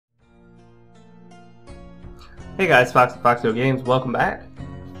Hey guys, FoxeoGames, welcome back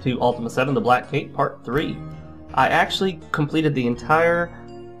to Ultima VII, the Black Cape, Part 3. I actually completed the entire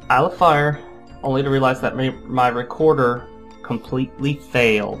Isle of Fire, only to realize that my recorder completely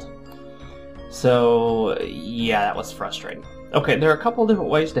failed. So, yeah, that was frustrating. Okay, there are a couple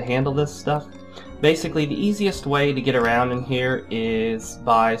different ways to handle this stuff. Basically, the easiest way to get around in here is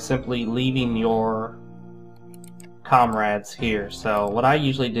by simply leaving your comrades here. So, what I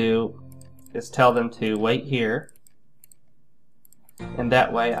usually do is tell them to wait here, and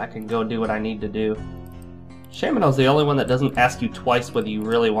that way I can go do what I need to do. Shamano's the only one that doesn't ask you twice whether you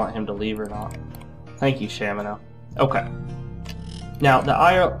really want him to leave or not. Thank you, Shamano. Okay. Now, the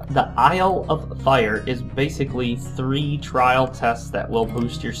Isle of Fire is basically 3 trial tests that will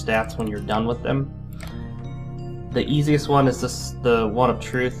boost your stats when you're done with them. The easiest one is the one of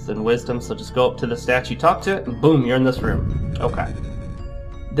truth and wisdom, so just go up to the statue, talk to it, and boom, you're in this room. Okay.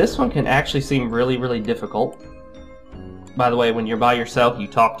 This one can actually seem really, really difficult. By the way, when you're by yourself, you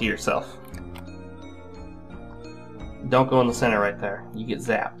talk to yourself. Don't go in the center right there. You get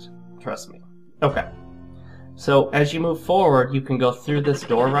zapped. Trust me. Okay. So, as you move forward, you can go through this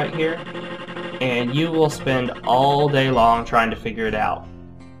door right here, and you will spend all day long trying to figure it out.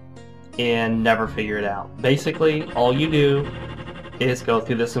 And never figure it out. Basically, all you do is go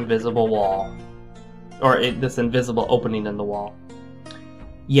through this invisible wall. Or this invisible opening in the wall.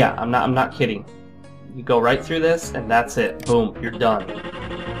 Yeah, I'm not kidding. You go right through this, and that's it. Boom, you're done.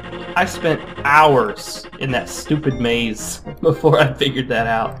 I spent hours in that stupid maze before I figured that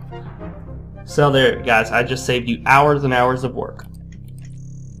out. So there, guys, I just saved you hours and hours of work.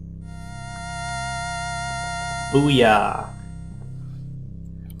 Booyah.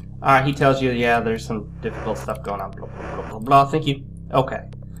 Alright, he tells you, yeah, there's some difficult stuff going on. Blah, blah, blah, blah, blah. Thank you. Okay.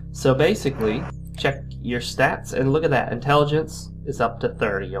 So basically, check your stats, and look at that. Intelligence is up to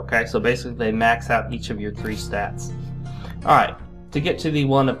 30, okay? So basically they max out each of your 3 stats. Alright, to get to the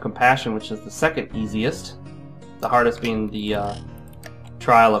one of compassion, which is the second easiest, the hardest being the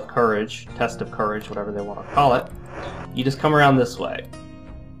trial of courage, test of courage, whatever they want to call it, you just come around this way.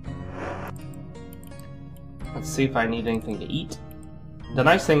 Let's see if I need anything to eat. The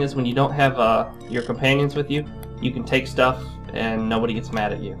nice thing is when you don't have your companions with you, you can take stuff and nobody gets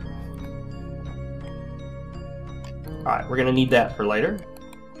mad at you. Alright, we're going to need that for later.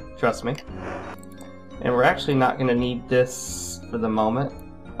 Trust me. And we're actually not going to need this for the moment.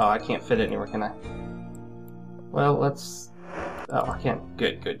 Oh, I can't fit it anywhere, can I? Well, let's... Oh, I can't.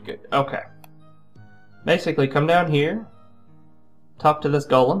 Good, good, good. Okay. Basically, come down here, talk to this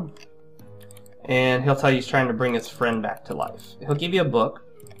golem, and he'll tell you he's trying to bring his friend back to life. He'll give you a book.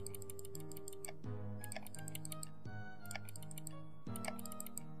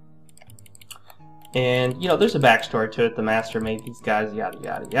 And, you know, there's a backstory to it. The master made these guys, yada,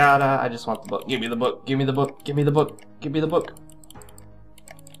 yada, yada. I just want the book. Give me the book. Give me the book. Give me the book. Give me the book.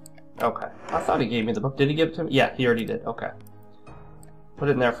 Okay. I thought he gave me the book. Did he give it to me? Yeah, he already did. Okay. Put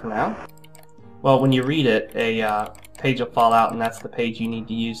it in there for now. Well, when you read it, a page will fall out, and that's the page you need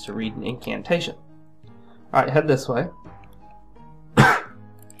to use to read an incantation. Alright, head this way.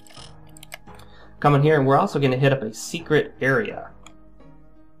 Come in here, and we're also going to hit up a secret area.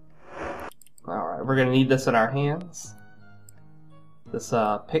 Alright, we're going to need this in our hands. This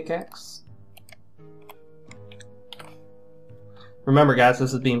pickaxe. Remember guys,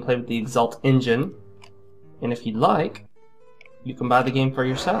 this is being played with the Exalt engine. And if you'd like, you can buy the game for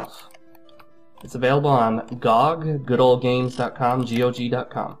yourself. It's available on GOG, goodoldgames.com,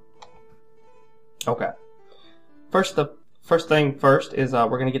 GOG.com. Okay. First thing first is we're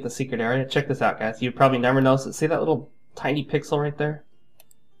going to get the secret area. Check this out guys. You've probably never noticed it. See that little tiny pixel right there?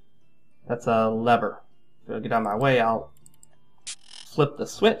 That's a lever. If it'll get out of my way, I'll flip the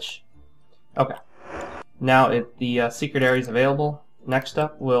switch. Okay. Now the secret area is available. Next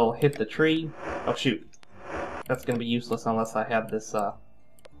up, we'll hit the tree. Oh shoot. That's going to be useless unless I have this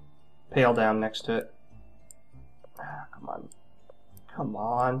pail down next to it. Come on. Come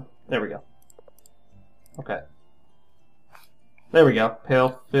on. There we go. Okay. There we go.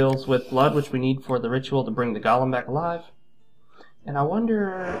 Pail fills with blood, which we need for the ritual to bring the golem back alive. And I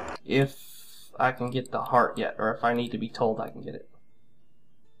wonder if I can get the heart yet, or if I need to be told I can get it.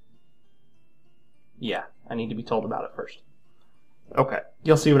 Yeah, I need to be told about it first. Okay,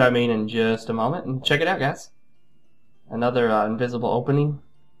 you'll see what I mean in just a moment, and check it out, guys. Another invisible opening.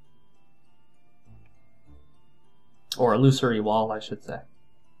 Or illusory wall, I should say.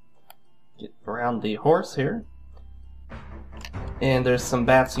 Get around the horse here. And there's some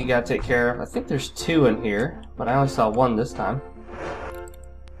bats you gotta take care of. I think there's 2 in here, but I only saw 1 this time.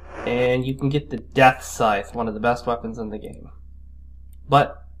 And you can get the Death Scythe, one of the best weapons in the game.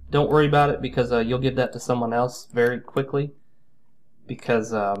 But don't worry about it because you'll give that to someone else very quickly.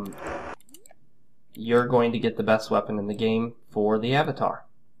 Because you're going to get the best weapon in the game for the avatar.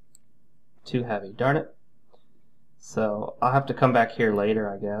 Too heavy, darn it. So I'll have to come back here later,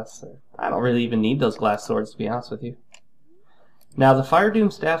 I guess. I don't really even need those glass swords, to be honest with you. Now the Fire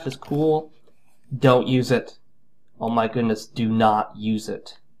Doom staff is cool. Don't use it. Oh my goodness, do not use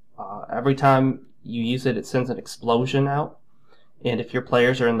it. Every time you use it, it sends an explosion out. And if your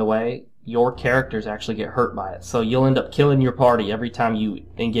players are in the way, your characters actually get hurt by it. So you'll end up killing your party every time you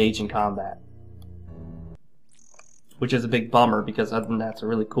engage in combat. Which is a big bummer, because other than that, it's a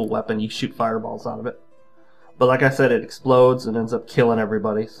really cool weapon. You shoot fireballs out of it. But like I said, it explodes and ends up killing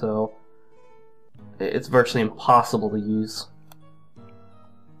everybody, so it's virtually impossible to use.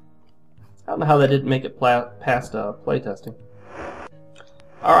 I don't know how they didn't make it past playtesting.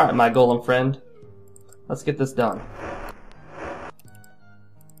 Alright, my golem friend. Let's get this done.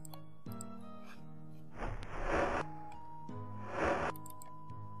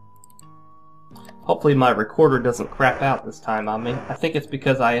 Hopefully my recorder doesn't crap out this time on me. I think it's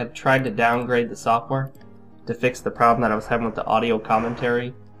because I had tried to downgrade the software to fix the problem that I was having with the audio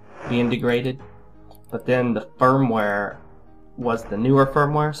commentary being degraded. But then the firmware was the newer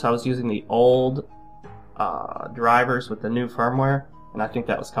firmware, so I was using the old drivers with the new firmware, and I think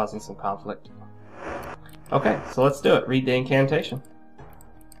that was causing some conflict. Okay, so let's do it. Read the incantation.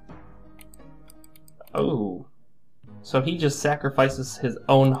 Oh. So he just sacrifices his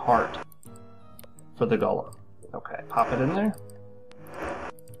own heart for the golem. Okay, pop it in there.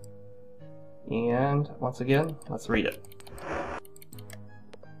 And once again, let's read it.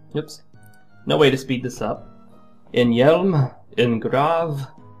 Oops. No way to speed this up. In Yelm, in Grav,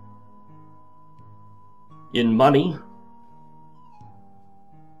 in Money,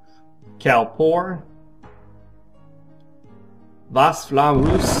 Kalpor,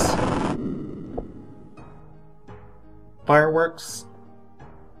 Vasflamus, Fireworks,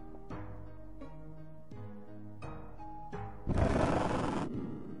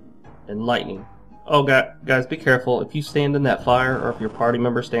 and Lightning. Oh, guys, be careful. If you stand in that fire, or if your party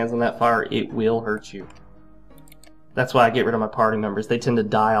member stands in that fire, it will hurt you. That's why I get rid of my party members. They tend to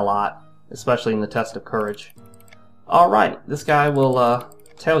die a lot, especially in the test of courage. Alright, this guy will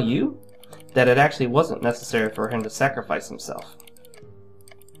tell you that it actually wasn't necessary for him to sacrifice himself.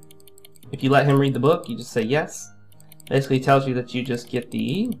 If you let him read the book, you just say yes. Basically tells you that you just get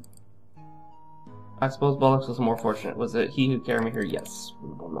the... I suppose Bollocks was more fortunate. Was it he who carried me here? Yes.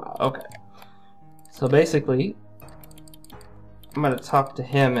 Okay. So basically, I'm going to talk to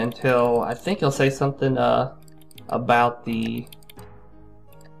him until... I think he'll say something about the...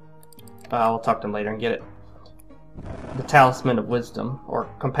 I'll talk to him later and get it. The Talisman of Wisdom, or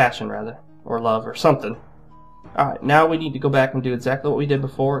Compassion rather, or Love, or something. Alright, now we need to go back and do exactly what we did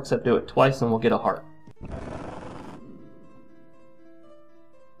before, except do it twice and we'll get a heart.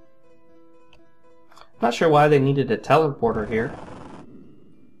 Not sure why they needed a teleporter here.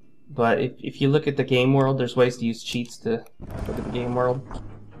 But if you look at the game world, there's ways to use cheats to look at the game world.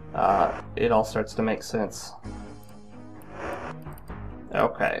 It all starts to make sense.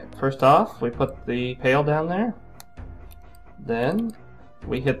 Okay, first off, we put the pail down there. Then,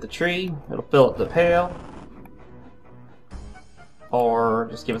 we hit the tree. It'll fill up the pail. Or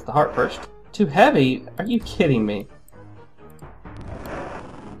just give us the heart first. Too heavy? Are you kidding me?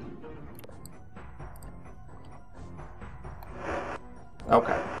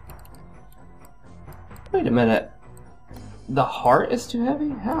 Okay. Wait a minute. The heart is too heavy?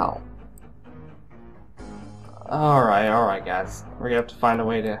 How? Alright, guys. We're gonna have to find a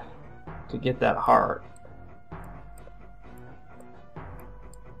way to get that heart.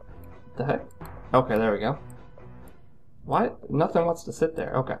 The heck? Okay, there we go. Why? Nothing wants to sit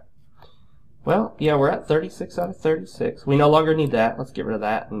there. Okay. Well, yeah, we're at 36 out of 36. We no longer need that. Let's get rid of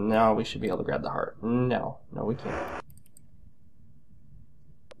that. And now we should be able to grab the heart. No, we can't.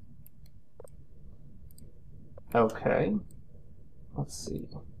 Okay. Let's see.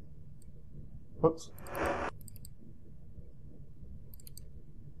 Whoops.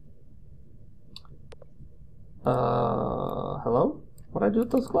 Hello? What'd I do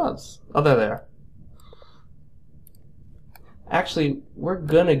with those gloves? Oh, they're there. Actually, we're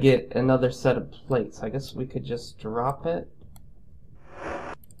gonna get another set of plates. I guess we could just drop it.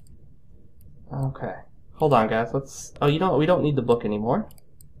 Okay. Hold on, guys. Let's... Oh, you know what? We don't need the book anymore.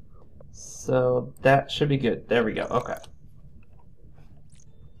 So that should be good. There we go. Okay.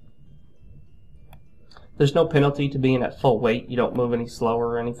 There's no penalty to being at full weight. You don't move any slower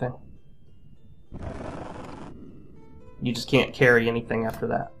or anything. You just can't carry anything after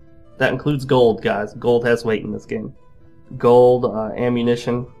that. That includes gold, guys. Gold has weight in this game. Gold,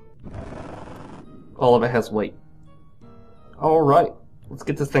 ammunition, All of it has weight. Alright, let's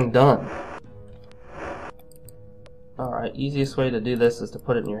get this thing done. Alright, easiest way to do this is to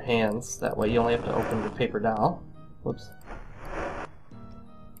put it in your hands. That way you only have to open your paper dowel. Whoops.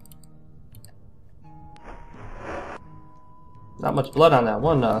 Not much blood on that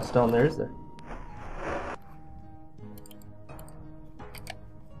one stone there, is there?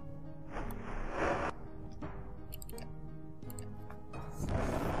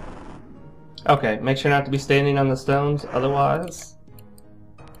 Okay, make sure not to be standing on the stones, otherwise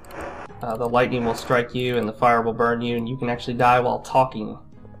the lightning will strike you and the fire will burn you, and you can actually die while talking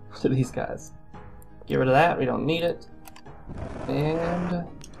to these guys. Get rid of that, we don't need it. And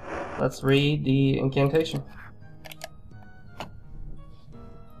let's read the incantation.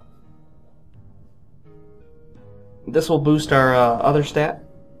 This will boost our other stat.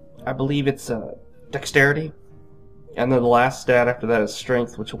 I believe it's dexterity. And then the last stat after that is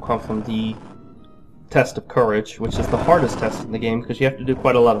strength, which will come from the test of courage, which is the hardest test in the game because you have to do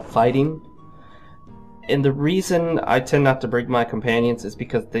quite a lot of fighting. And the reason I tend not to bring my companions is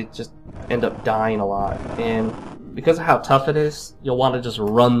because they just end up dying a lot. And because of how tough it is, you'll want to just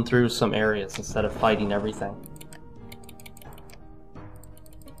run through some areas instead of fighting everything.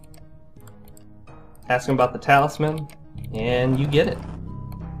 Ask them about the talisman, and you get it.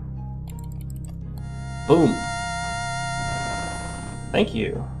 Boom. Thank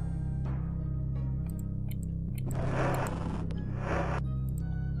you.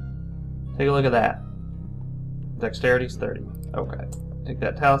 Take a look at that. Dexterity's 30. Okay. Take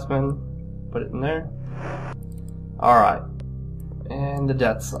that talisman, put it in there. Alright. And the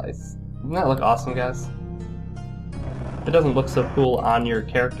death slice. Doesn't that look awesome, guys? It doesn't look so cool on your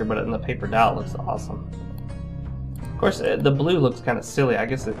character, but in the paper dowel it looks awesome. Of course, the blue looks kind of silly. I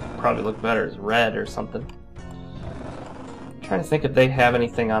guess it probably look better as red or something. I'm trying to think if they have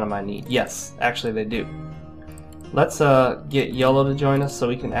anything on them I need. Yes, actually they do. Let's get Yellow to join us so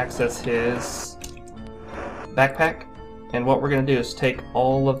we can access his backpack. And what we're going to do is take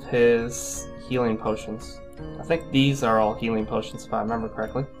all of his healing potions. I think these are all healing potions if I remember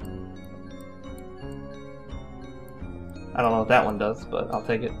correctly. I don't know what that one does, but I'll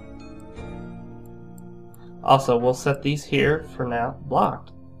take it. Also, we'll set these here for now.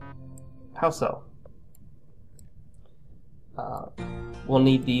 Blocked. How so? We'll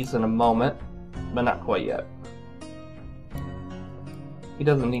need these in a moment, but not quite yet. He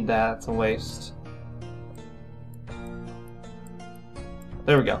doesn't need that, it's a waste.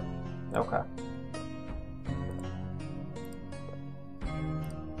 There we go. Okay.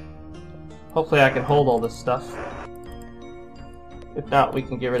 Hopefully I can hold all this stuff. If not, we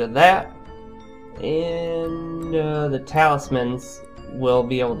can get rid of that. And the talismans will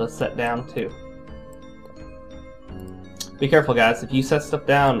be able to set down too. Be careful, guys. If you set stuff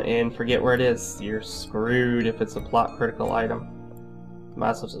down and forget where it is, you're screwed if it's a plot critical item.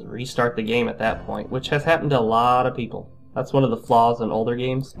 Might as well just restart the game at that point, which has happened to a lot of people. That's one of the flaws in older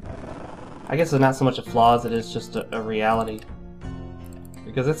games. I guess it's not so much a flaw as it is just a reality.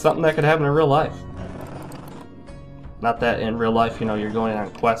 Because it's something that could happen in real life. Not that in real life, you know, you're going on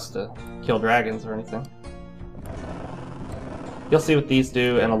quests to kill dragons or anything. You'll see what these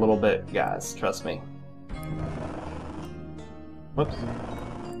do in a little bit, guys. Trust me. Whoops.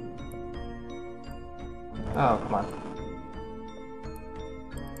 Oh, come on.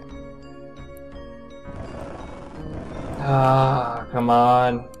 Ah, come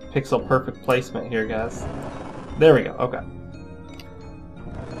on. Pixel perfect placement here, guys. There we go. Okay.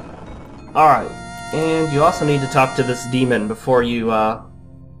 Alright. And you also need to talk to this demon before you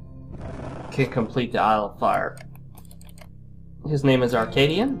can complete the Isle of Fire. His name is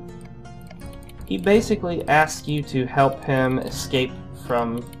Arcadian. He basically asks you to help him escape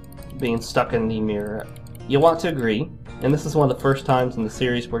from being stuck in the mirror. You'll want to agree, and this is one of the first times in the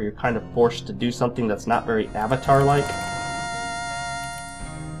series where you're kind of forced to do something that's not very Avatar-like.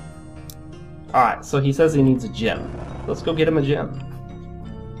 Alright, so he says he needs a gem. Let's go get him a gem.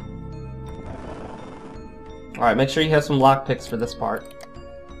 Alright, make sure you have some lockpicks for this part.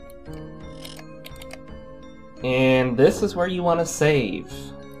 And this is where you want to save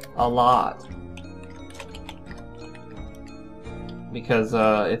a lot. Because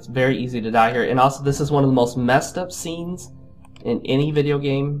it's very easy to die here. And also, this is one of the most messed up scenes in any video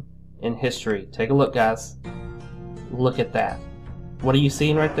game in history. Take a look, guys. Look at that. What are you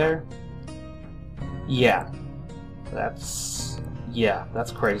seeing right there? Yeah. That's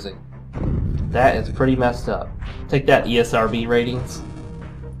crazy. That is pretty messed up. Take that, ESRB ratings.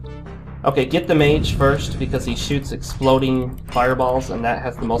 Okay, get the mage first because he shoots exploding fireballs and that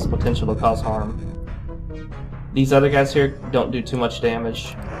has the most potential to cause harm. These other guys here don't do too much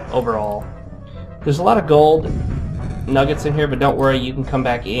damage overall. There's a lot of gold nuggets in here, but don't worry, you can come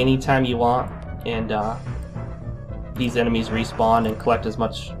back anytime you want, and these enemies respawn and collect as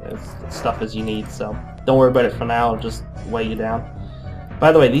much stuff as you need, so don't worry about it for now, it'll just weigh you down.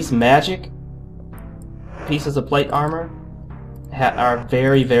 By the way, these magic pieces of plate armor are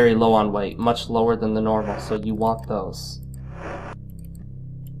very, very low on weight, much lower than the normal, so you want those.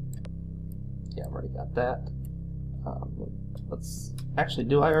 Yeah, I've already got that. Let's actually,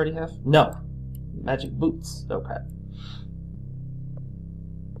 do I already have? No. Magic boots. Okay.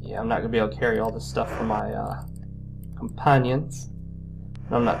 Yeah, I'm not going to be able to carry all this stuff for my companions.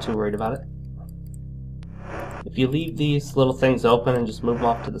 I'm not too worried about it. If you leave these little things open and just move them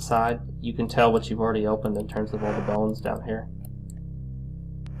off to the side, you can tell what you've already opened in terms of all the bones down here.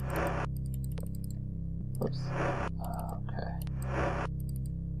 Oops. Okay.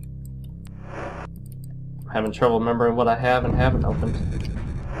 I'm having trouble remembering what I have and haven't opened.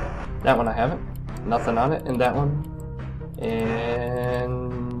 That one I haven't. Nothing on it. And that one.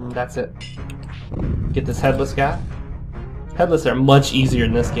 And that's it. Get this headless guy. Headless are much easier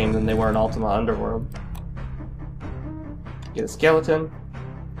in this game than they were in Ultima Underworld. Get a skeleton.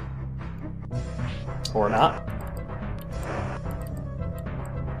 Or not.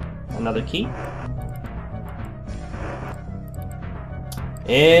 Another key.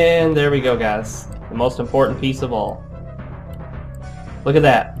 And there we go, guys. The most important piece of all. Look at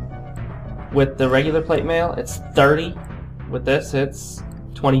that. With the regular plate mail, it's 30. With this, it's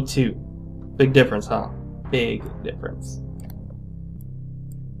 22. Big difference, huh? Big difference.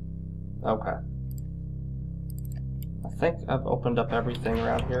 Okay. I think I've opened up everything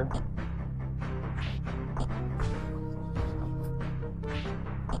around here.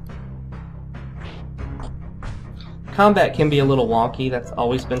 Combat can be a little wonky, that's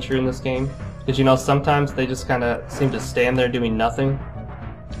always been true in this game. Because, you know, sometimes they just kind of seem to stand there doing nothing.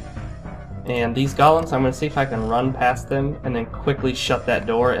 And these golems, I'm going to see if I can run past them and then quickly shut that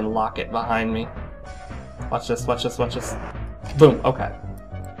door and lock it behind me. Watch this, watch this, watch this. Boom, okay.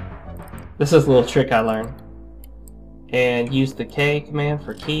 This is a little trick I learned. And use the K command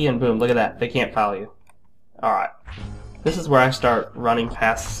for key and boom, look at that, they can't follow you. Alright. This is where I start running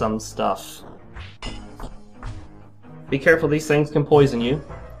past some stuff. Be careful, these things can poison you.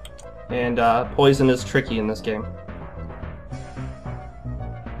 And poison is tricky in this game.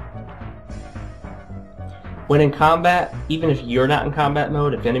 When in combat, even if you're not in combat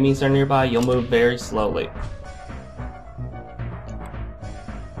mode, if enemies are nearby, you'll move very slowly.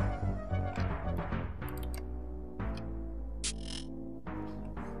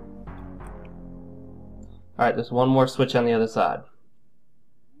 Alright, there's one more switch on the other side.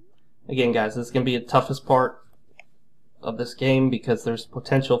 Again, guys, this is going to be the toughest part of this game because there's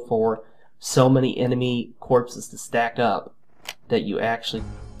potential for so many enemy corpses to stack up that you actually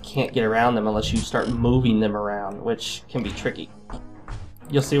can't get around them unless you start moving them around, which can be tricky.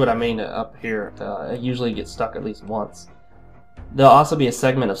 You'll see what I mean up here. I usually get stuck at least once. There'll also be a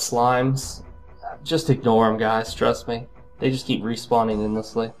segment of slimes. Just ignore them, guys, trust me. They just keep respawning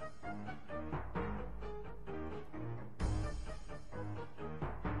endlessly.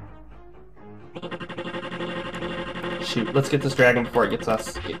 Shoot, let's get this dragon before it gets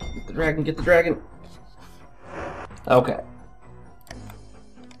us. Get the dragon, get the dragon. Okay.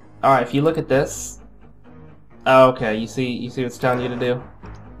 Alright, if you look at this, okay, you see what it's telling you to do?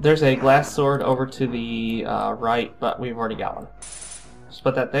 There's a glass sword over to the right, but we've already got one. Just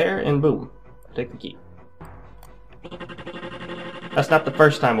put that there, and boom, take the key. That's not the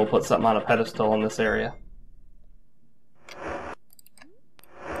first time we'll put something on a pedestal in this area.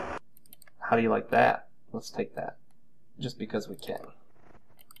 How do you like that? Let's take that, just because we can.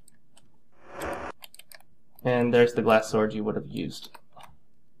 And there's the glass sword you would have used.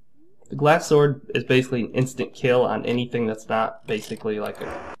 The glass sword is basically an instant kill on anything that's not basically like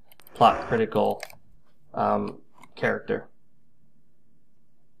a plot critical character.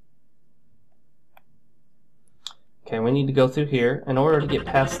 Okay, we need to go through here. In order to get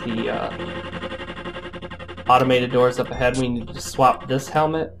past the automated doors up ahead, we need to swap this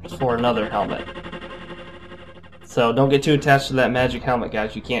helmet for another helmet. So don't get too attached to that magic helmet,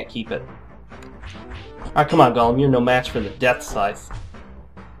 guys. You can't keep it. Alright, come on, Golem. You're no match for the Death Scythe.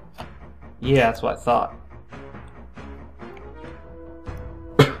 Yeah, that's what I thought.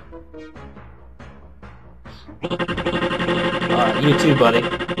 Alright, you too, buddy.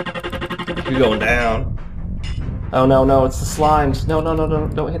 You're going down. Oh no, no, it's the slimes. No, no, no, no,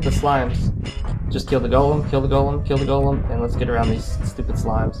 don't hit the slimes. Just kill the golem, kill the golem, kill the golem, and let's get around these stupid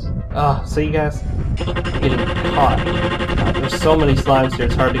slimes. Ah, see you guys? I'm getting caught. God, there's so many slimes here,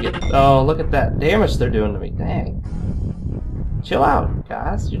 it's hard to get... Oh, look at that damage they're doing to me. Dang. Chill out,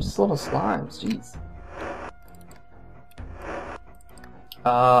 guys. You're just little slimes. Jeez.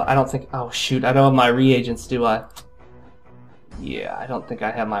 I don't think... Oh, shoot. I don't have my reagents, do I? Yeah, I don't think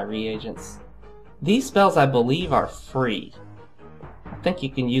I have my reagents. These spells, I believe, are free. I think you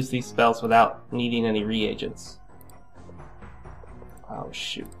can use these spells without needing any reagents. Oh,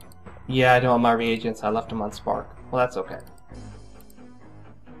 shoot. Yeah, I don't have my reagents. I left them on Spark. Well, that's okay.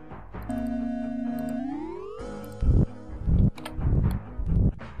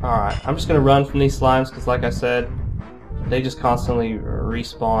 Alright, I'm just going to run from these slimes because, like I said, they just constantly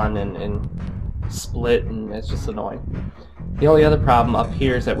respawn and split, and it's just annoying. The only other problem up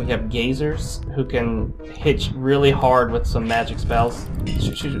here is that we have gazers who can hit really hard with some magic spells.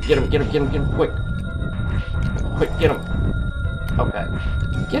 Shoot, shoot, get him, get him, get him, get him, quick. Quick, get him. Okay.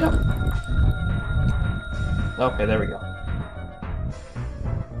 Get him! Okay, there we go.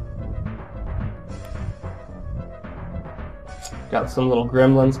 Got some little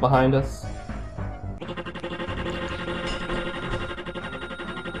gremlins behind us.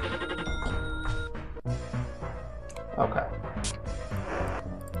 Okay.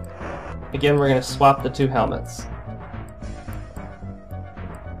 Again, we're going to swap the two helmets.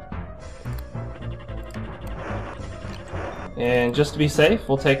 And just to be safe,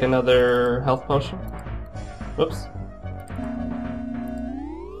 we'll take another health potion. Whoops.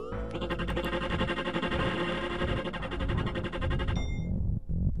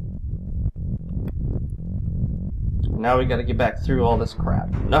 Now we gotta get back through all this crap.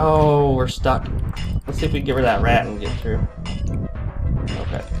 No, we're stuck. Let's see if we can get rid of that rat and get through.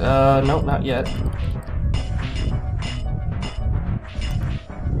 Okay. Nope, not yet.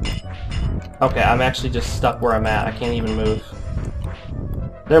 Okay, I'm actually just stuck where I'm at. I can't even move.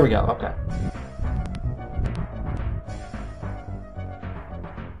 There we go, okay.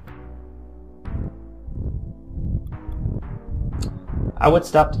 I would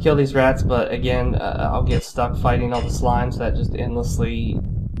stop to kill these rats, but again, I'll get stuck fighting all the slimes that just endlessly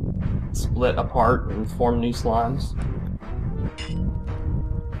split apart and form new slimes.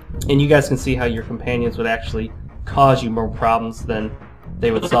 And you guys can see how your companions would actually cause you more problems than they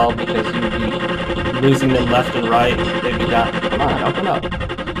would solve, because you'd be losing them left and right. They'd be dying. Come on, open up.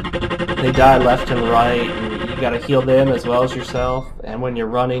 They die left and right, and you gotta heal them as well as yourself. And when you're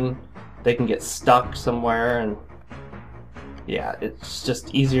running, they can get stuck somewhere, and yeah, it's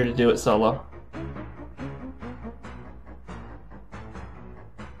just easier to do it solo.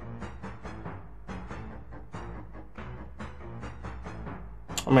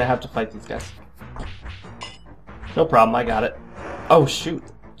 I'm gonna have to fight these guys. No problem, I got it. Oh shoot,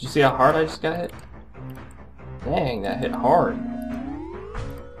 did you see how hard I just got hit? Dang, that hit hard.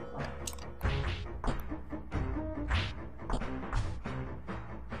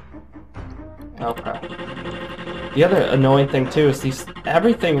 Okay. The other annoying thing too is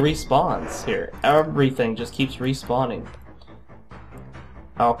everything respawns here. Everything just keeps respawning.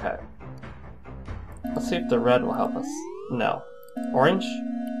 Okay. Let's see if the red will help us. No. Orange?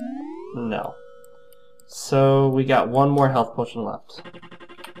 No. So we got one more health potion left.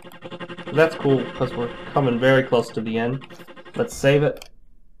 That's cool because we're coming very close to the end. Let's save it.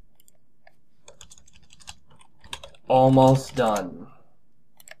 Almost done.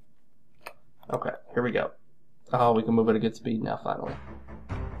 Okay, here we go. Oh, we can move at a good speed now, finally.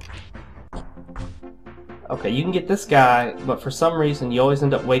 Okay, you can get this guy, but for some reason you always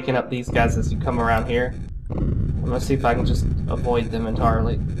end up waking up these guys as you come around here. I'm gonna see if I can just avoid them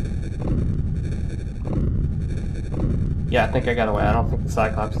entirely. Yeah, I think I got away. I don't think the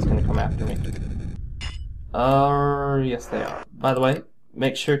Cyclops is gonna come after me. Yes they are. By the way,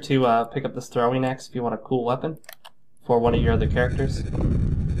 make sure to pick up this throwing axe if you want a cool weapon for one of your other characters.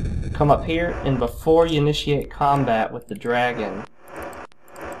 Come up here, and before you initiate combat with the dragon,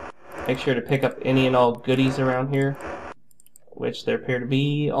 make sure to pick up any and all goodies around here, which there appear to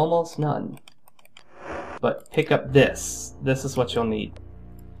be almost none. But pick up this. This is what you'll need.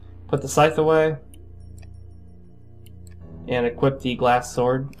 Put the scythe away, and equip the glass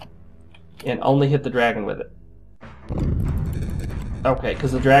sword, and only hit the dragon with it. Okay,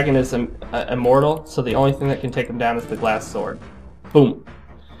 because the dragon is immortal, so the only thing that can take him down is the glass sword. Boom.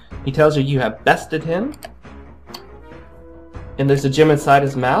 He tells you have bested him, and there's a gem inside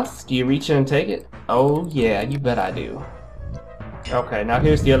his mouth. Do you reach in and take it? Oh yeah, you bet I do. Okay, now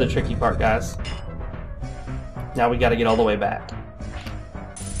here's the other tricky part, guys. Now we gotta get all the way back.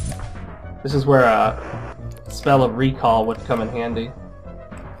 This is where a spell of recall would come in handy.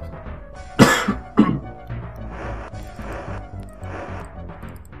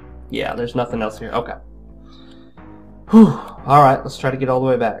 Yeah, there's nothing else here. Okay. Whew. Alright, let's try to get all the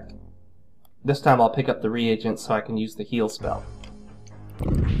way back. This time I'll pick up the reagents so I can use the heal spell.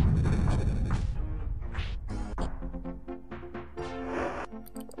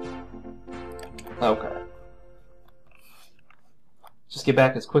 Okay. Just get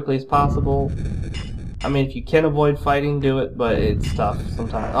back as quickly as possible. I mean, if you can avoid fighting, do it, but it's tough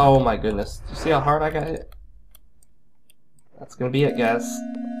sometimes. Oh my goodness. Do you see how hard I got hit? That's gonna be it, guys.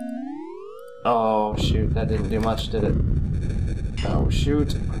 Oh shoot, that didn't do much, did it? Oh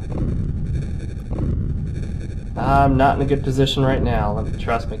shoot. I'm not in a good position right now,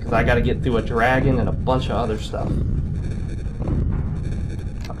 trust me, because I gotta get through a dragon and a bunch of other stuff.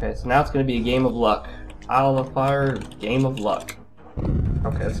 Okay, so now it's gonna be a game of luck. Isle of Fire, game of luck.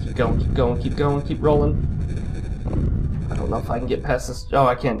 Okay, let's keep going, keep going, keep going, keep rolling. I don't know if I can get past this. Oh,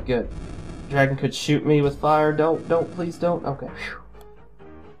 I can, good. Dragon could shoot me with fire. Don't, please don't. Okay. Whew.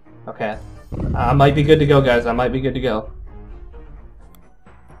 Okay. I might be good to go, guys. I might be good to go.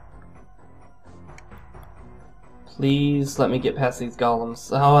 Please let me get past these golems.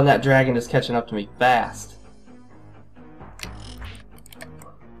 Oh, and that dragon is catching up to me fast.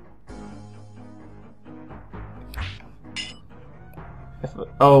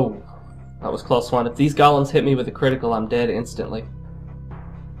 Oh, that was a close one. If these golems hit me with a critical, I'm dead instantly.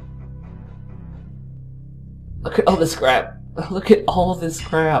 Look at all this crap. Look at all this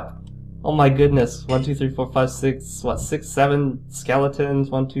crap. Oh my goodness. 1, 2, 3, 4, 5, 6, what, 6, 7 skeletons,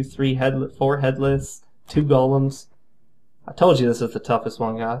 1, 2, 3, 4 headless, 2 golems. I told you this is the toughest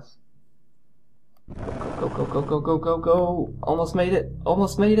one, guys. Go, go, go, go, go, go, go. Almost made it.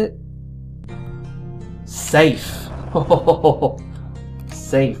 Almost made it. Safe.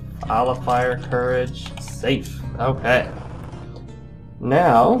 Safe. Isle of Fire, courage, safe. Okay.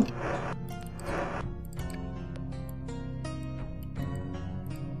 Now,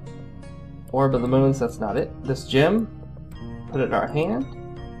 Orb of the Moons, that's not it. This gem, put it in our hand.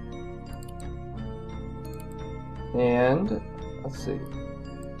 And, let's see.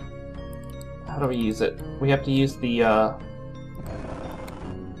 How do we use it? We have to use the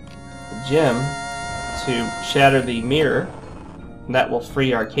gem to shatter the mirror. And that will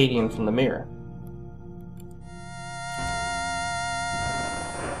free Arcadian from the mirror.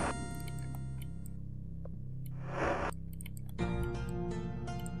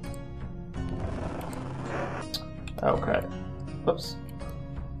 Okay. Oops.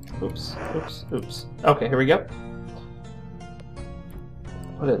 Oops. Oops. Oops. Okay, here we go.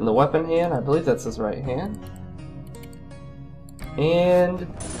 Put it in the weapon hand. I believe that's his right hand. And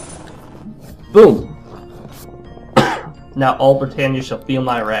boom! Now all Britannia shall feel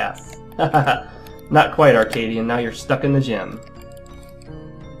my wrath. Not quite, Arcadian. Now you're stuck in the gym.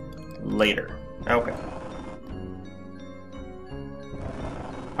 Later. Okay.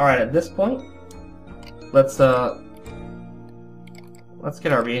 Alright, at this point, let's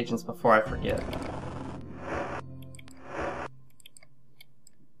get our reagents before I forget.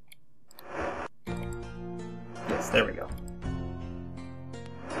 Yes, there we go.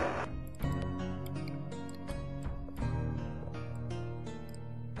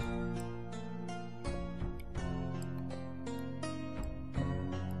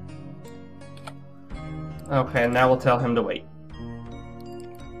 Okay, now we'll tell him to wait.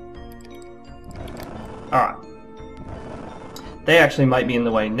 Alright. They actually might be in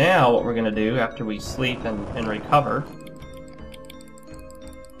the way now. What we're going to do after we sleep and recover.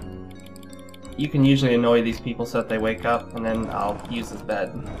 You can usually annoy these people so that they wake up, and then I'll use his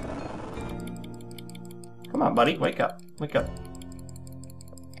bed. Come on, buddy, wake up. Wake up.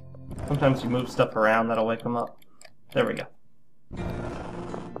 Sometimes you move stuff around, that'll wake them up. There we go.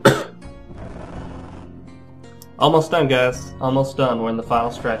 Almost done, guys. Almost done. We're in the final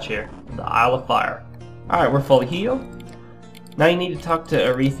stretch here. The Isle of Fire. Alright, we're fully healed. Now you need to talk to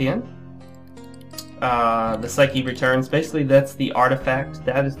Arethian. The Psyche returns. Basically, that's the artifact.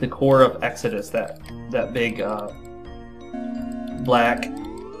 That is the core of Exodus. That big,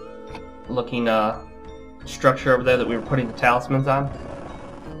 black-looking, structure over there that we were putting the talismans on.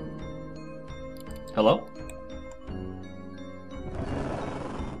 Hello?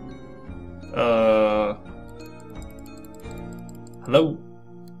 Hello?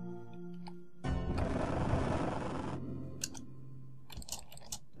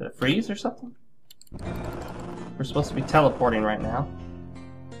 Did it freeze or something? We're supposed to be teleporting right now.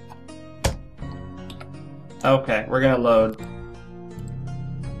 Okay, we're gonna load.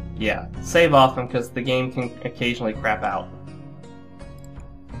 Yeah, save often because the game can occasionally crap out.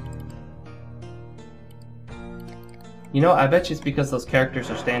 You know, I bet you it's because those characters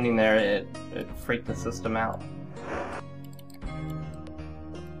are standing there, it freaked the system out.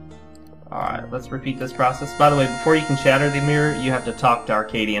 Alright, let's repeat this process. By the way, before you can shatter the mirror, you have to talk to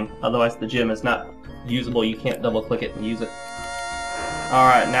Arcadian. Otherwise the gem is not usable. You can't double click it and use it.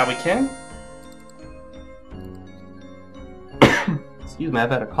 Alright, now we can. Excuse me,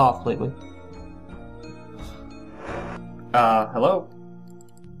 I've had a cough lately. Hello?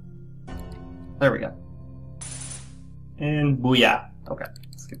 There we go. And booyah. Okay,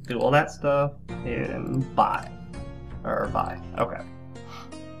 let's get through all that stuff. And bye. Or bye. Okay.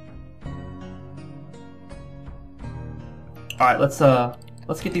 Alright, let's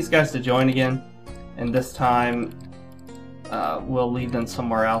get these guys to join again. And this time, we'll leave them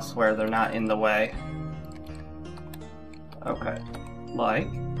somewhere else where they're not in the way. Okay. Like,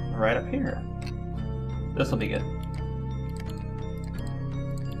 right up here. This'll be good.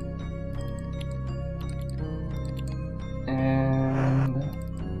 And...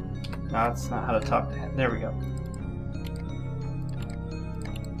 no, that's not how to talk to him. There we go.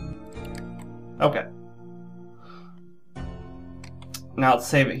 Okay. Now let's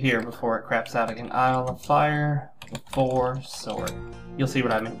save it here before it craps out again. Isle of Fire, 4, sword. You'll see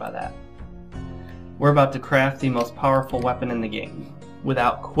what I mean by that. We're about to craft the most powerful weapon in the game.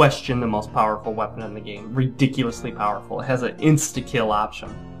 Without question, the most powerful weapon in the game. Ridiculously powerful. It has an insta-kill option.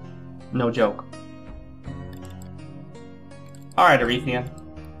 No joke. Alright, Arethian.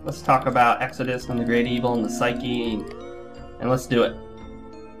 Let's talk about Exodus and the Great Evil and the Psyche, and let's do it.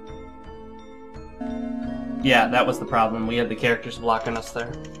 Yeah, that was the problem. We had the characters blocking us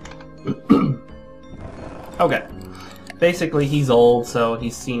there. Okay. Basically, he's old, so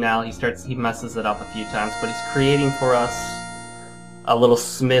he's senile. He messes it up a few times, but he's creating for us a little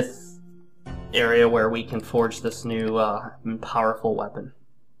smith area where we can forge this new powerful weapon.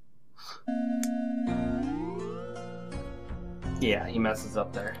 Yeah, he messes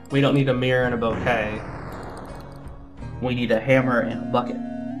up there. We don't need a mirror and a bouquet. We need a hammer and a bucket.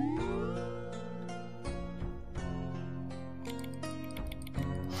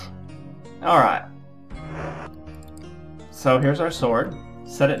 Alright. So here's our sword.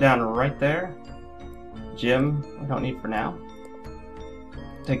 Set it down right there. Gem, we don't need for now.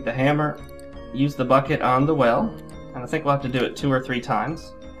 Take the hammer, use the bucket on the well, and I think we'll have to do it 2 or 3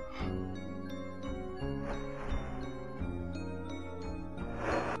 times.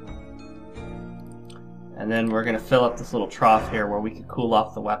 And then we're going to fill up this little trough here where we can cool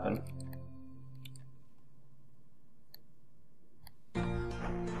off the weapon.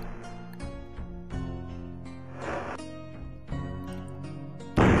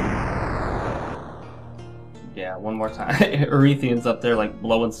 Yeah, one more time. Arethian's up there like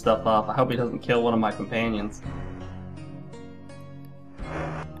blowing stuff off. I hope he doesn't kill one of my companions.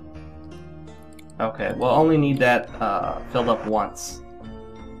 Okay, we'll only need that filled up once.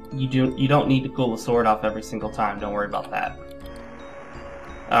 You don't need to cool the sword off every single time. Don't worry about that.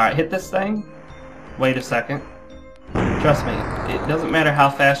 Alright, hit this thing. Wait a second. Trust me, it doesn't matter how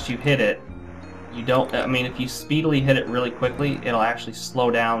fast you hit it. You don't. I mean, if you speedily hit it really quickly, it'll actually slow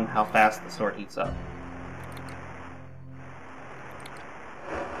down how fast the sword heats up.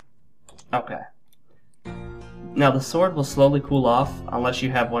 Okay. Now the sword will slowly cool off unless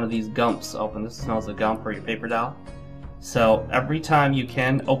you have one of these gumps open. This is known as a gump or your paper dowel. So every time you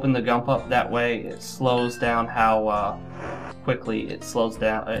can open the gump up, that way it slows down how quickly it slows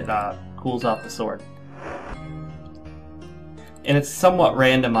down. It cools off the sword. And it's somewhat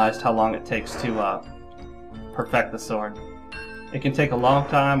randomized how long it takes to perfect the sword. It can take a long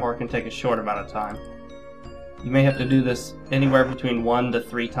time or it can take a short amount of time. You may have to do this anywhere between 1 to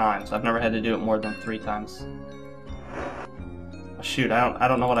 3 times. I've never had to do it more than 3 times. Oh, shoot, I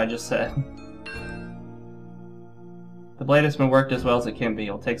don't know what I just said. The blade has been worked as well as it can be.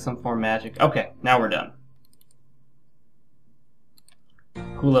 It'll take some form of magic. Okay, now we're done.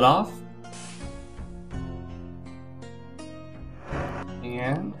 Cool it off.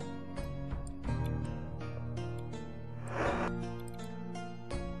 And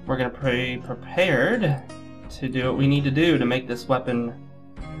we're going to be prepared to do what we need to do to make this weapon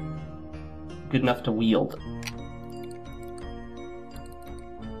good enough to wield.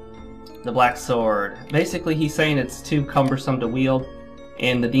 The black sword. Basically, he's saying it's too cumbersome to wield,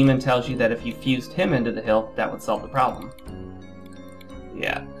 and the demon tells you that if you fused him into the hilt, that would solve the problem.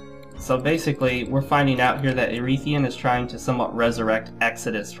 Yeah. So basically, we're finding out here that Arethian is trying to somewhat resurrect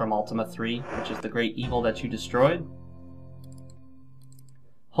Exodus from Ultima 3, which is the great evil that you destroyed.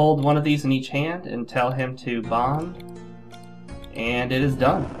 Hold one of these in each hand and tell him to bond, and it is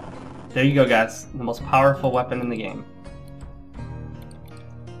done. There you go, guys. The most powerful weapon in the game.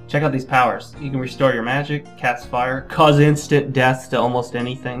 Check out these powers. You can restore your magic, cast fire, cause instant death to almost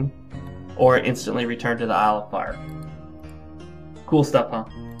anything, or instantly return to the Isle of Fire. Cool stuff, huh?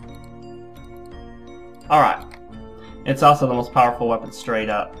 Alright. It's also the most powerful weapon straight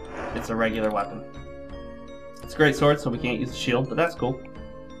up. It's a regular weapon. It's a great sword, so we can't use the shield, but that's cool.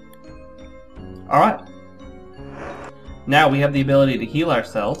 Alright. Now we have the ability to heal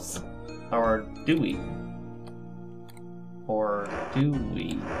ourselves. Or do we? Or do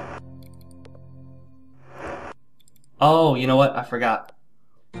we? Oh, you know what? I forgot.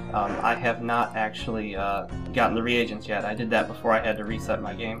 I have not actually gotten the reagents yet. I did that before I had to reset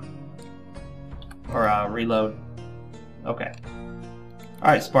my game. Or reload. Okay.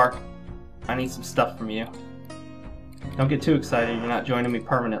 Alright, Spark. I need some stuff from you. Don't get too excited. You're not joining me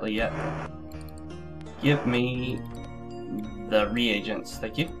permanently yet. Give me the reagents.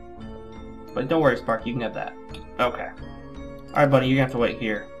 Thank you. But don't worry, Spark. You can have that. Okay. Alright, buddy. You're going to have to wait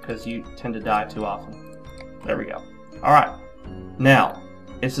here, because you tend to die too often. There we go. Alright. Now,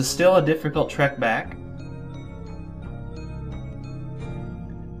 this is still a difficult trek back.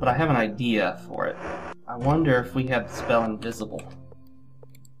 But I have an idea for it. I wonder if we have the spell Invisible.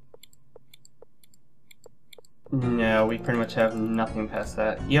 No, we pretty much have nothing past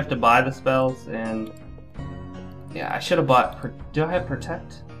that. You have to buy the spells, and... yeah, I should have bought... do I have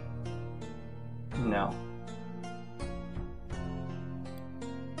Protect? No.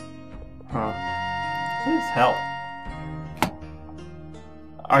 Huh. Please help.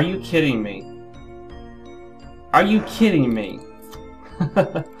 Are you kidding me? Are you kidding me?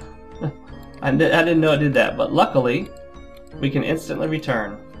 I didn't know it did that, but luckily, we can instantly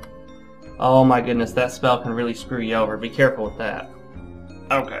return. Oh my goodness, that spell can really screw you over. Be careful with that.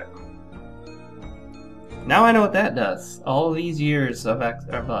 Okay. Now I know what that does. All these years of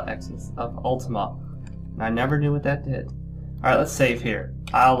Ultima, and I never knew what that did. Alright, let's save here.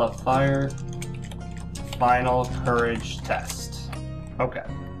 Isle of Fire, Final Courage Test. Okay.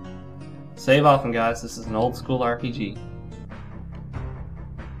 Save often, guys. This is an old school RPG.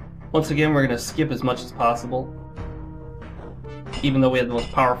 Once again, we're going to skip as much as possible. Even though we have the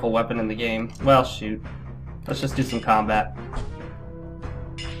most powerful weapon in the game. Well, shoot. Let's just do some combat.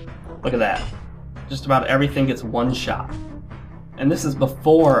 Look at that. Just about everything gets one shot. And this is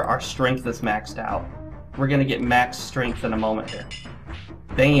before our strength is maxed out. We're going to get max strength in a moment here.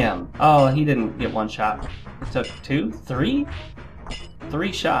 Bam! Oh, he didn't get one shot. It took two? Three?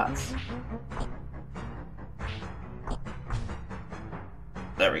 3 shots.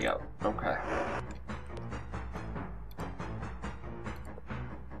 There we go. Okay.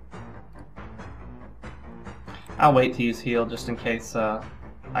 I'll wait to use heal just in case I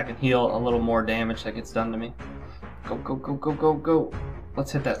can heal a little more damage that gets done to me. Go, go, go, go, go, go.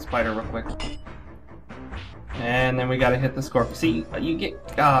 Let's hit that spider real quick. And then we gotta hit the scorpion. See, you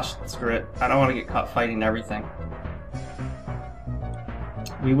get... gosh, screw it. I don't want to get caught fighting everything.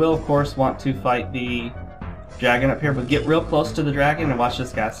 We will, of course, want to fight the dragon up here, but get real close to the dragon and watch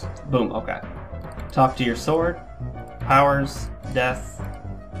this, guys. Boom, okay. Talk to your sword. Powers, death.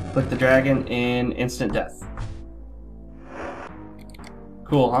 Click the dragon in instant death.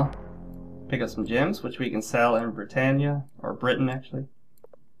 Cool, huh? Pick up some gems, which we can sell in Britannia, or Britain, actually,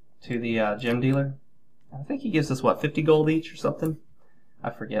 to the gem dealer. I think he gives us, what, 50 gold each or something? I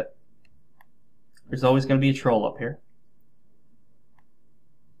forget. There's always going to be a troll up here.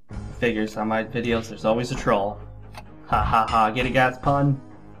 Figures on my videos, there's always a troll. Ha ha ha, get it, guys? Pun?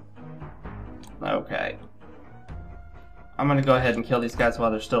 Okay. I'm going to go ahead and kill these guys while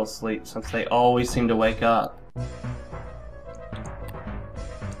they're still asleep, since they always seem to wake up.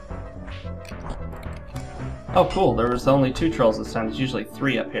 Oh cool, there was only 2 trolls this time. There's usually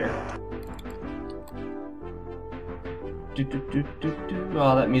 3 up here.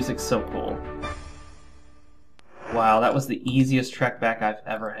 Oh, that music's so cool. Wow, that was the easiest trek back I've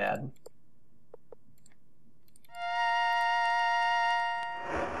ever had.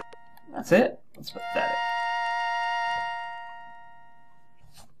 That's it. That's pathetic.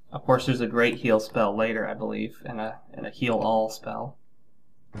 Of course, there's a great heal spell later, I believe, and a heal all spell.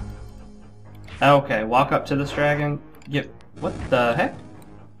 Okay, walk up to this dragon. What the heck?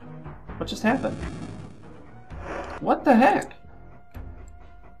 What just happened? What the heck?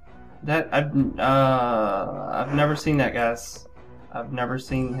 That I've never seen that, guys. I've never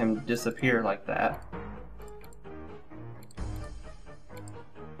seen him disappear like that.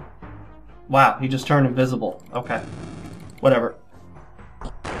 Wow, he just turned invisible. Okay. Whatever.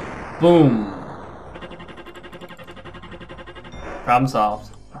 Boom. Problem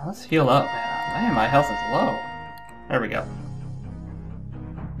solved. Let's heal up, man. Man, my health is low. There we go.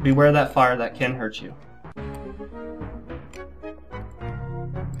 Beware that fire, that can hurt you.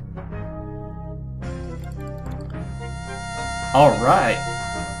 Alright.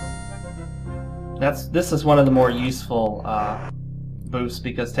 This is one of the more useful boosts,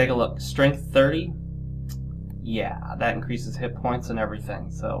 because take a look. Strength 30, Yeah, that increases hit points and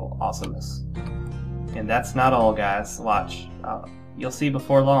everything, so awesomeness. And that's not all, guys. Watch. You'll see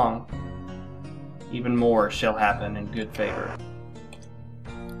before long, even more shall happen in good favor.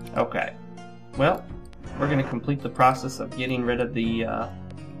 Okay. Well, we're going to complete the process of getting rid of the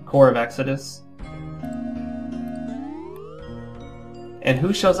core of Exodus. And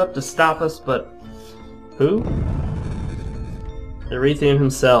who shows up to stop us but who? Arethian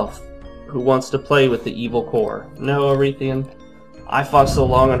himself, who wants to play with the evil core. No, Arethian, I fought so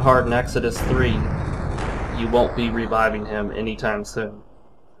long and hard in Exodus 3, you won't be reviving him anytime soon.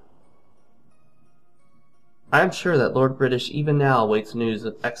 I am sure that Lord British even now awaits news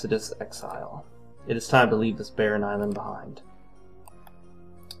of Exodus' exile. It is time to leave this barren island behind.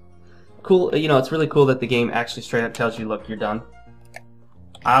 Cool, you know, it's really cool that the game actually straight up tells you, look, you're done.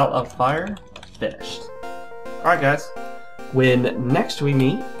 Isle of Fire, finished. Alright guys, when next we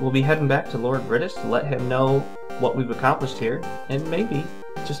meet, we'll be heading back to Lord British to let him know what we've accomplished here, and maybe,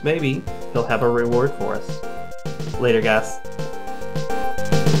 just maybe, he'll have a reward for us. Later guys.